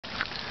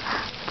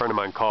friend of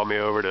mine called me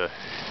over to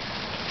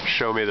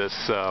show me this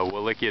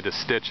Wallichia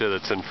disticha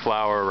that's in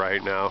flower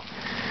right now,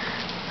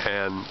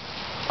 and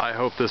I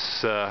hope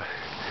this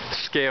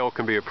scale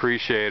can be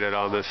appreciated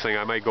on this thing.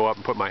 I might go up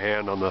and put my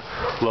hand on the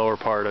lower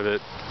part of it,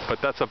 but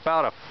that's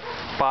about a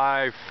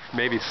 5,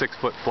 maybe 6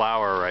 foot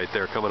flower right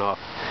there coming off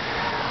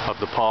of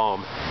the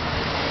palm.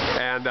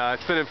 And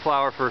it's been in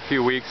flower for a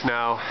few weeks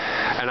now,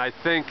 and I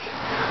think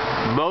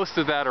most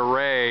of that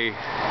array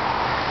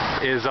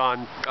is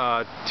on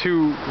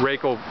 2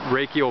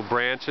 rachial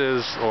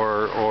branches,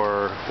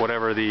 or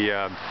whatever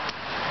the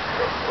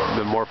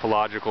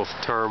morphological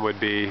term would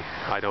be.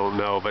 I don't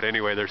know, but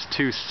anyway, there's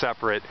 2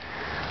 separate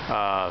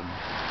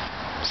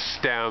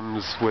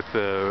stems with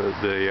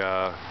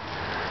the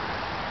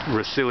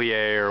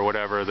raciliae, or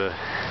whatever, the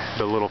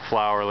little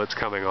flowerlets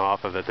coming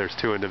off of it. There's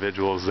 2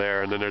 individuals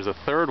there, and then there's a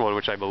third one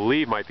which I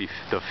believe might be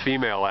the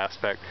female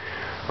aspect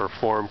or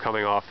form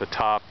coming off the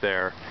top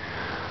there.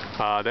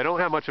 They don't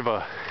have much of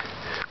a,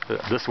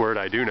 this word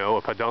I do know,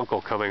 a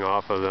peduncle coming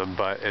off of them,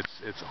 but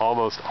it's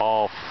almost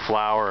all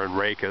flower and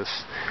rachis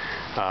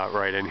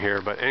right in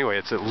here. But anyway,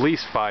 it's at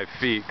least 5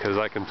 feet, because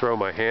I can throw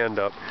my hand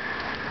up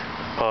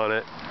on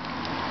it,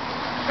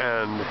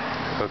 and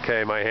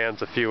okay, my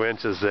hand's a few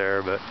inches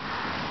there, but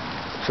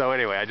so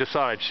anyway, I just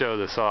thought I'd show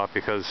this off,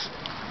 because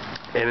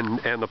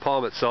and the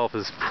palm itself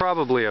is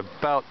probably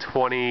about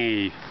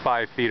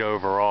 25 feet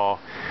overall.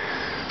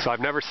 So I've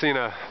never seen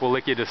a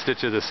Wallichia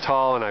disticha this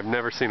tall, and I've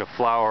never seen a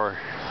flower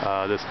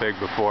this big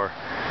before.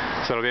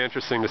 So it'll be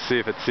interesting to see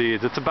if it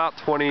seeds. It's about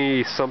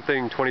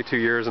 20-something, 22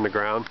 years in the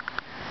ground.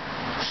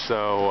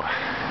 So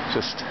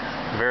just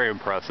very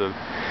impressive.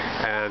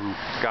 And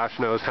gosh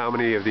knows how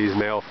many of these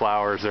male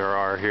flowers there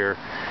are here.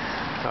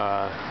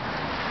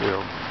 You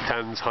know,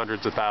 tens,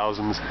 hundreds of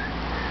thousands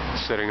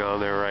sitting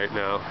on there right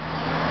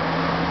now.